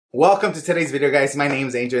Welcome to today's video, guys. My name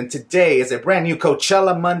is Angel and today is a brand new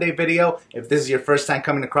Coachella Monday video. If this is your first time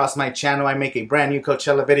coming across my channel, I make a brand new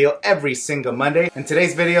Coachella video every single Monday. And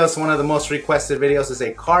today's video is one of the most requested videos. It's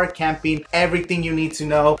a car camping, everything you need to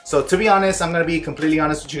know. So to be honest, I'm gonna be completely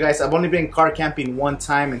honest with you guys. I've only been car camping one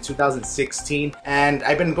time in 2016 and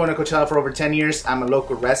I've been going to Coachella for over 10 years. I'm a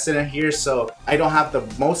local resident here, so I don't have the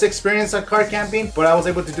most experience on car camping, but I was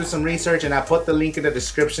able to do some research and I put the link in the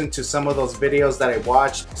description to some of those videos that I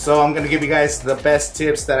watched. So I'm gonna give you guys the best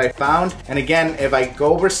tips that I found. And again, if I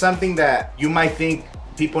go over something that you might think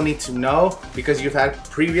people need to know because you've had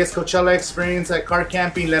previous Coachella experience at car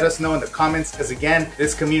camping, let us know in the comments, because again,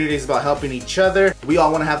 this community is about helping each other. We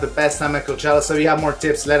all want to have the best time at Coachella, so if you have more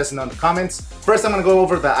tips, let us know in the comments. First, I'm going to go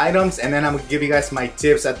over the items and then I'm going to give you guys my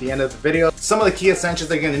tips at the end of the video. Some of the key essentials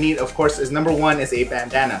that you're going to need, of course, is number one is a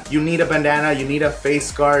bandana. You need a bandana, you need a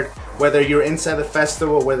face guard, whether you're inside the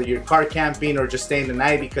festival, whether you're car camping or just staying the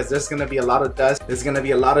night, because there's gonna be a lot of dust, there's gonna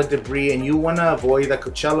be a lot of debris, and you wanna avoid the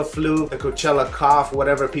Coachella flu, the Coachella cough,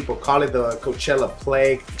 whatever people call it, the Coachella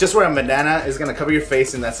plague. Just wear a bandana, is gonna cover your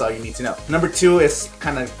face, and that's all you need to know. Number two is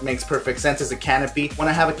kind of makes perfect sense, is a canopy. You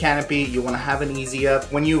wanna have a canopy, you wanna have an easy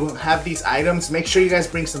up. When you have these items, make sure you guys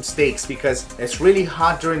bring some stakes because it's really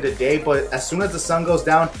hot during the day, but as soon as the sun goes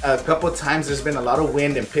down, a couple of times there's been a lot of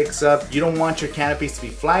wind and picks up. You don't want your canopies to be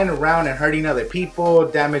flying around and hurting other people,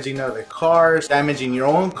 damaging other cars, damaging your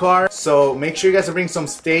own car. So make sure you guys bring some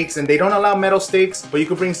stakes, and they don't allow metal stakes, but you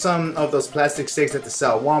could bring some of those plastic stakes that they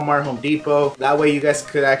sell at Walmart, Home Depot. That way you guys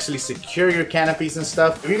could actually secure your canopies and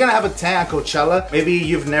stuff. If you're gonna have a tent at Coachella, maybe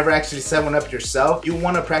you've never actually set one up yourself, you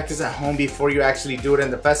want to practice at home before you actually do it in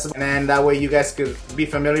the festival, and then that way you guys could be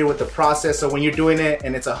familiar with the process, so when you're doing it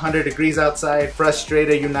and it's 100 degrees outside,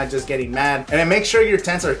 frustrated, you're not just getting mad. And then make sure your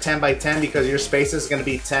tents are 10 by 10 because your space is gonna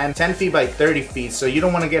be 10 feet by 30 feet, so you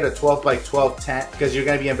don't want to get a 12 by 12 tent because you're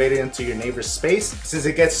going to be invaded into your neighbor's space. Since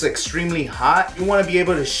it gets extremely hot, you want to be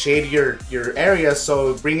able to shade your area,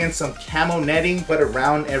 so bring in some camo netting, put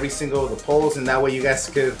around every single of the poles, and that way you guys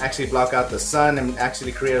could actually block out the sun and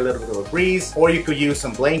actually create a little bit of a breeze. Or you could use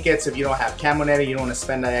some blankets if you don't have camo netting, you don't want to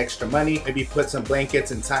spend that extra money. Maybe put some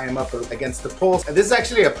blankets and tie them up against the poles. And this is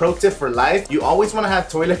actually a pro tip for life. You always want to have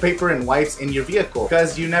toilet paper and wipes in your vehicle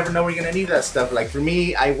because you never know where you're going to need that stuff. Like for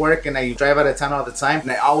me, I work and I drive out of town all the time,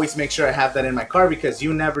 and I always make sure I have that in my car because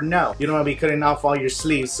you never know. You don't want to be cutting off all your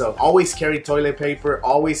sleeves, so always carry toilet paper,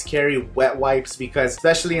 always carry wet wipes, because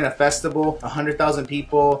especially in a festival, 100,000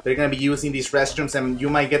 people, they're going to be using these restrooms and you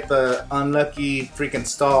might get the unlucky freaking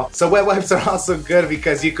stall. So wet wipes are also good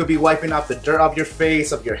because you could be wiping off the dirt off your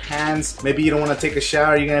face, of your hands. Maybe you don't want to take a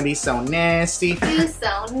shower, you're going to be so nasty. You're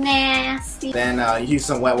so nasty. Then use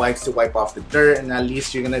some wet wipes to wipe off the dirt, and at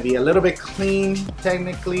least you're going to be a little bit clean,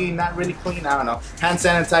 technically, not really clean, I don't know. Hand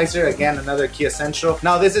sanitizer, again, another key essential.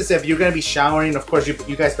 Now this is if you're gonna be showering. Of course,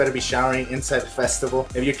 you guys better be showering inside the festival.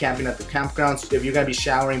 If you're camping at the campgrounds, if you're gonna be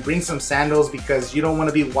showering, bring some sandals because you don't want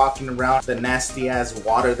to be walking around the nasty ass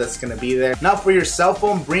water that's gonna be there. Now for your cell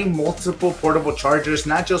phone, bring multiple portable chargers,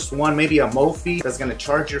 not just one, maybe a Mophie that's gonna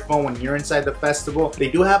charge your phone when you're inside the festival. They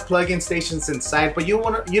do have plug-in stations inside, but you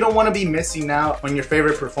don't want to be missing out on your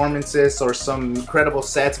favorite performances or some incredible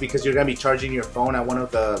sets because you're gonna be charging your phone at one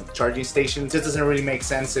of the charging stations. This doesn't really make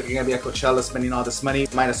sense. If you're gonna be at Coachella spending all this money,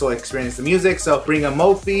 might as well experience the music. So bring a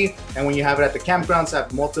Mophie, and when you have it at the campgrounds,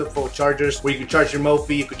 have multiple chargers where you can charge your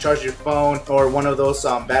Mophie, you could charge your phone, or one of those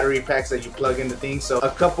battery packs that you plug into things. So a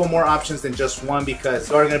couple more options than just one because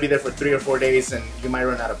you are gonna be there for 3 or 4 days and you might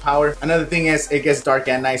run out of power. Another thing is it gets dark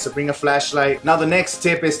at night, so bring a flashlight. Now the next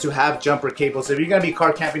tip is to have jumper cables. If you're gonna be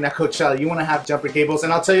car camping at Coachella, you want to have jumper cables,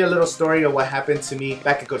 and I'll tell you a little story of what happened to me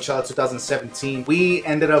back at Coachella 2017. We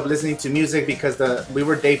ended up listening to music because we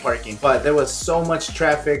were day parking, but there was so much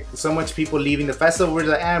traffic, so much people leaving the festival. We're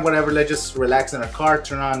like, whatever, let's just relax in our car,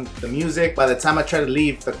 turn on the music. By the time I tried to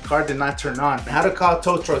leave, the car did not turn on. I had to call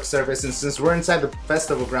tow truck service, and since we're inside the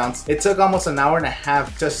festival grounds, it took almost an hour and a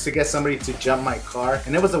half just to get somebody to jump my car,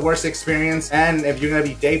 and it was the worst experience. And if you're gonna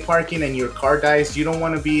be day parking and your car dies, you don't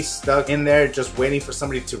want to be stuck in there just waiting for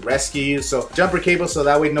somebody to rescue you. So jumper cables, so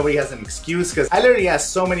that way nobody has an excuse, because I literally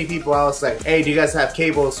asked so many people, I was like, hey, do you guys have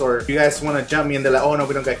cables, or do you guys want to jump me? And they're like, oh no,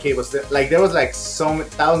 we don't got cables. Like there was like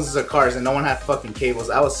thousands of cars and no one had fucking cables.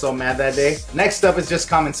 I was so mad that day. Next up is just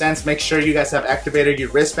common sense. Make sure you guys have activated your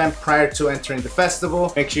wristband prior to entering the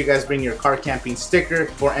festival. Make sure you guys bring your car camping sticker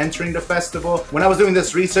for entering the festival. When I was doing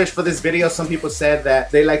this research for this video, video, some people said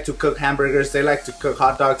that they like to cook hamburgers, they like to cook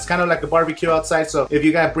hot dogs, kind of like a barbecue outside. So if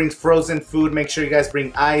you guys bring frozen food, make sure you guys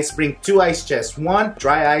bring ice. Bring 2 ice chests. One,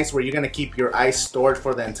 dry ice, where you're gonna keep your ice stored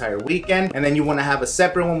for the entire weekend, and then you want to have a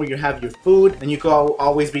separate one where you have your food, and you can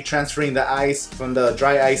always be transferring the ice from the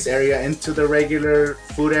dry ice area into the regular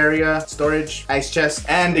food area storage ice chest.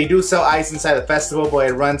 And they do sell ice inside the festival, but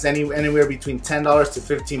it runs anywhere between $10 to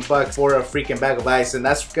 15 bucks for a freaking bag of ice, and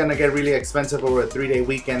that's gonna get really expensive over a 3-day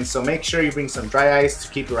weekend. So make sure you bring some dry ice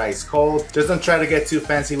to keep your ice cold. Just don't try to get too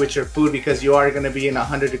fancy with your food, because you are gonna be in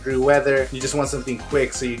 100-degree weather. You just want something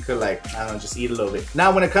quick so you could, like, I don't know, just eat a little bit.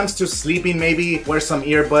 Now when it comes to sleeping, maybe wear some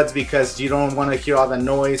earbuds because you don't want to hear all the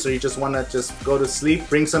noise, or you just want to just go to sleep.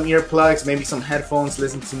 Bring some earplugs, maybe some headphones,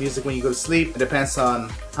 listen to music when you go to sleep. It depends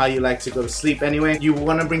on how you like to go to sleep. Anyway, you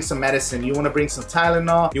want to bring some medicine. You want to bring some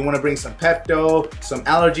Tylenol, you want to bring some Pepto, some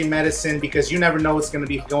allergy medicine, because you never know what's going to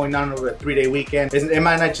be going on over a 3-day weekend. It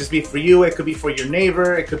might not just be for you, it could be for your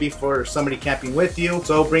neighbor, it could be for somebody camping with you.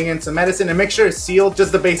 So bring in some medicine and make sure it's sealed.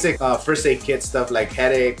 Just the basic first aid kit stuff like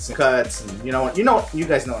headaches and cuts, and you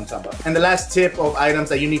guys know what I'm talking about. And the last tip of items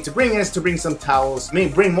that you need to bring is to bring some towels.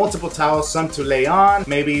 Maybe bring multiple towels, some to lay on,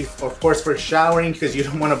 maybe of course for showering, because you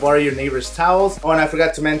don't want to borrow your neighbor's towels. Oh, and I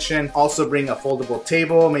forgot to mention, also bring a foldable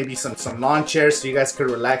table, maybe some lawn chairs so you guys could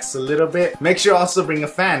relax a little bit. Make sure also bring a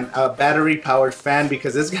fan, a battery powered fan,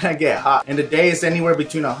 because it's gonna get hot. In the day it's anywhere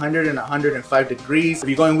between 100 and 105 degrees. If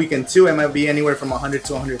you're going weekend 2, it might be anywhere from 100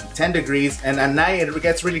 to 110 degrees. And at night it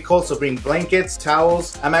gets really cold, so bring blankets,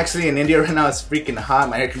 towels. I'm actually in India right now, it's freaking hot,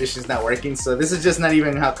 my air conditioner's not working, so this is just not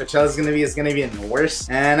even how Coachella's gonna be. It's gonna be even worse.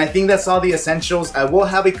 And I think that's all the essentials. I will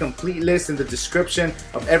have a complete list in the description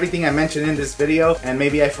of everything I mentioned in this video, and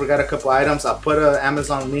maybe I forgot a couple items. I'll put an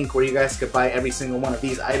Amazon link where you guys could buy every single one of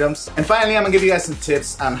these items. And finally, I'm gonna give you guys some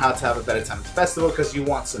tips on how to have a better time at the festival, because you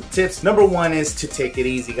want some tips. Number 1 is to take it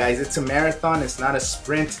easy, guys. It's a marathon, it's not a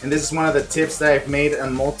sprint. And this is one of the tips that I've made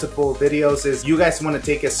on multiple videos, is you guys want to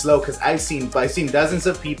take it slow, because I've seen dozens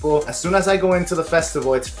of people. As soon as I go into the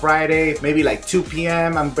festival, it's Friday, maybe like 2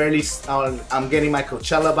 p.m. I'm getting my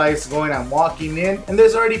Coachella vibes going. I'm walking in, and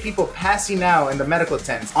there's already people passing out in the medical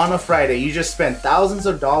tents on a Friday. You just spent thousands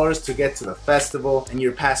of dollars to get to the festival, and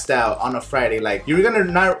you're passed out on a Friday. Like, you're gonna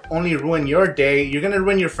not only ruin your day, you're gonna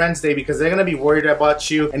ruin your friend's day, because they're gonna be worried about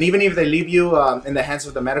you. And even if they leave you in the hands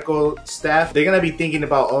of the medical staff, they're gonna be thinking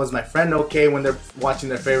about, oh, is my friend okay, when they're watching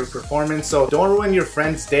their favorite performance. So don't ruin your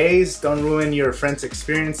friends' days, don't ruin your friends'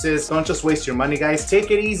 experiences, don't just waste your money, guys.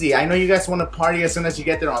 Take it easy. I know you guys want to party as soon as you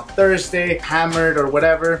get there on Thursday, hammered or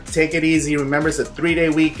whatever. Take it easy. Remember, it's a 3-day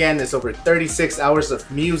weekend. It's over 36 hours of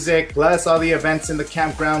music, plus all the events in the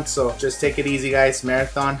campground. So just take it easy, guys.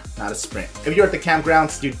 Marathon, not a sprint. If you're at the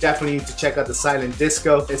campgrounds, you definitely need to check out the silent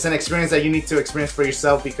disco. It's an experience that you need to experience for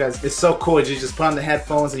yourself, because it's so cool. You just put on the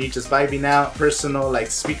headphones and you just vibing out. Personal, like,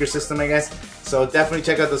 speaker system, I guess. So definitely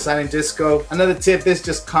check out the silent disco. Another tip, this is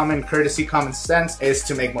just common courtesy, common sense, is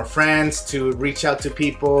to make more friends, to reach out to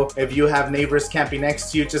people. If you have neighbors camping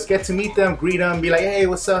next to you, just get to meet them, greet them, be like, hey,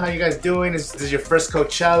 what's up, how you guys doing? Is this your first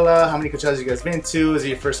Coachella? How many Coachellas you guys been to? Is it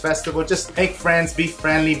your first festival? Just make friends, be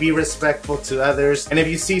friendly, be respectful to others. And if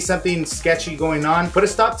you see something sketchy going on, put a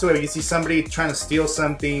stop to it. If you see somebody trying to steal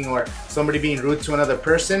something, or somebody being rude to another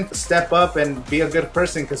person, step up and be a good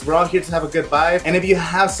person, because we're all here to have a good vibe. And if you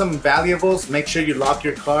have some valuables, make sure you lock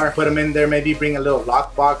your car, put them in there, maybe bring a little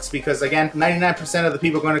lock box, because again, 99% of the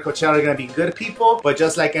people going to Coachella are going to be good people, but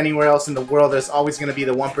just like anywhere else in the world, there's always going to be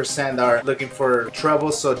the 1% that are looking for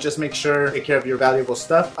trouble. So just make sure, take care of your valuable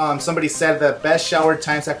stuff. Somebody said the best shower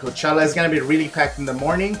times at Coachella is going to be really packed in the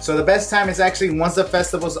morning. So the best time is actually once the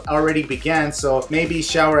festivals already began. So maybe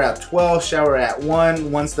shower at 12, shower at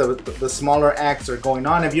 1, once the smaller acts are going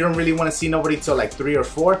on. If you don't really want to see nobody till like 3 or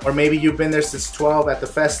 4, or maybe you've been there since 12 at the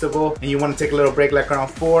festival and you want to take a little break like around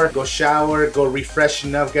 4, go shower, go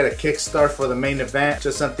refreshing up, get a kickstart for the main event.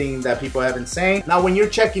 Just something that people have been saying. Now when you're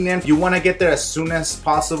checking in, you want to get there as soon as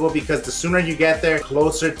possible, because the sooner you get there,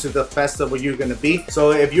 closer to the festival you're going to be.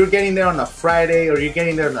 So if you're getting there on a Friday, or you're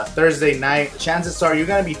getting there on a Thursday night, chances are you're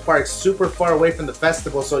going to be parked super far away from the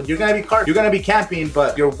festival. So you're going to be camping,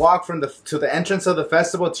 but your walk from to the entrance of the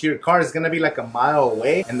festival to your car is going to be like a mile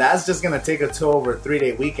away, and that's just going to take a toll over a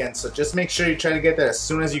 3-day weekend. So just make sure you try to get there as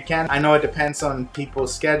soon as you can. I know it depends on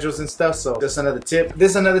people's schedules and stuff, so just another tip.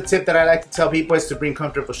 This is another tip that I like to tell people, is to bring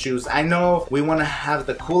comfortable shoes. I know we want to have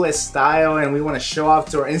the coolest style and we want to show off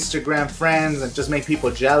to our Instagram friends and just make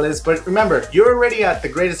people jealous, but remember, you're already at the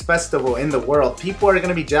greatest festival in the world. People are going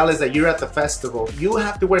to be jealous that you're at the festival. You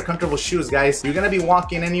have to wear comfortable shoes, guys. You're going to be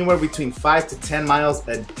walking anywhere between 5 to 10 miles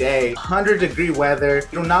a day, 100-degree weather.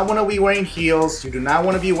 You do not want to be wearing heels. You do not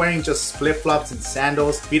want to be wearing just flip-flops and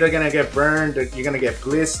sandals. Feet are gonna get burned, you're gonna get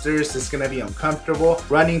blisters, it's gonna be uncomfortable.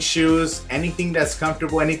 Running shoes, anything that's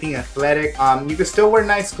comfortable, anything athletic. You can still wear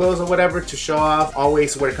nice clothes or whatever to show off.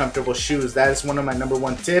 Always wear comfortable shoes. That is one of my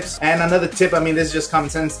 #1 tips. And another tip, I mean, this is just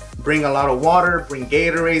common sense. Bring a lot of water, bring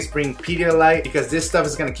Gatorades, bring Pedialyte, because this stuff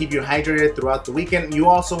is gonna keep you hydrated throughout the weekend. You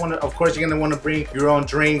also wanna, of course, you're gonna wanna bring your own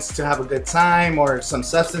drinks to have a good time, or some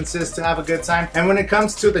substances to have a good time. And when it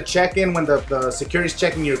comes to the check-in, when the security's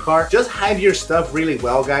checking your car, just hide your stuff really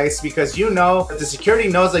well, guys, because you know that the security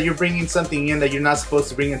knows that you're bringing something in that you're not supposed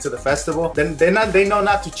to bring into the festival. Then they know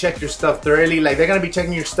not to check your stuff thoroughly. Like, they're gonna be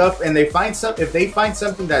checking your stuff, and if they find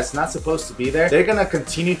something that's not supposed to be there, they're gonna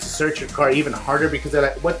continue to search your car even harder, because they're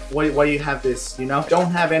like, why do you have this, you know?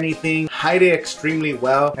 Don't have anything, hide it extremely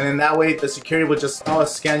well, and then that way the security will just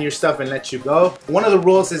scan your stuff and let you go. One of the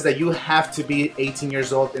rules is that you have to be 18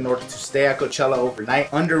 years old in order to stay at Coachella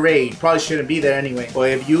overnight. Underage, probably shouldn't be there anyway, but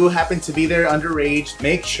if you happen to be there underage,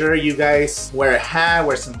 make sure you guys wear a hat,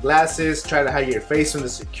 wear some glasses, try to hide your face from the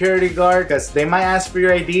security guard, because they might ask for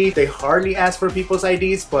your ID. They hardly ask for people's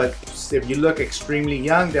IDs, but if you look extremely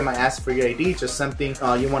young, they might ask for your ID. Just something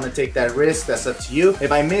you want to take that risk. That's up to you.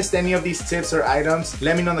 If I missed any of these tips or items,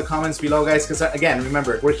 let me know in the comments below, guys, because again,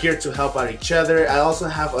 remember, we're here to help out each other. I also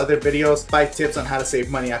have other videos, 5 tips on how to save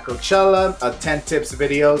money at Coachella, 10 tips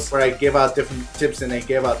videos where I give out different tips than I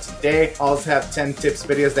gave out today. I also have 10 tips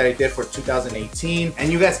videos that I did for 2018,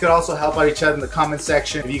 and you guys could also help out each other in the comment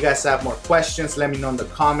section. If you guys have more questions, let me know in the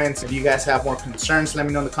comments. If you guys have more concerns, let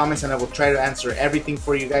me know in the comments, and I will try to answer everything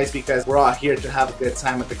for you guys, because we're all here to have a good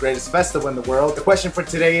time at the greatest festival in the world. The question for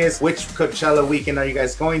today is, which Coachella weekend are you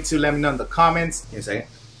guys going to? Let me know in the comments. Give me a second.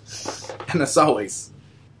 And as always,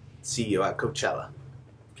 see you at Coachella.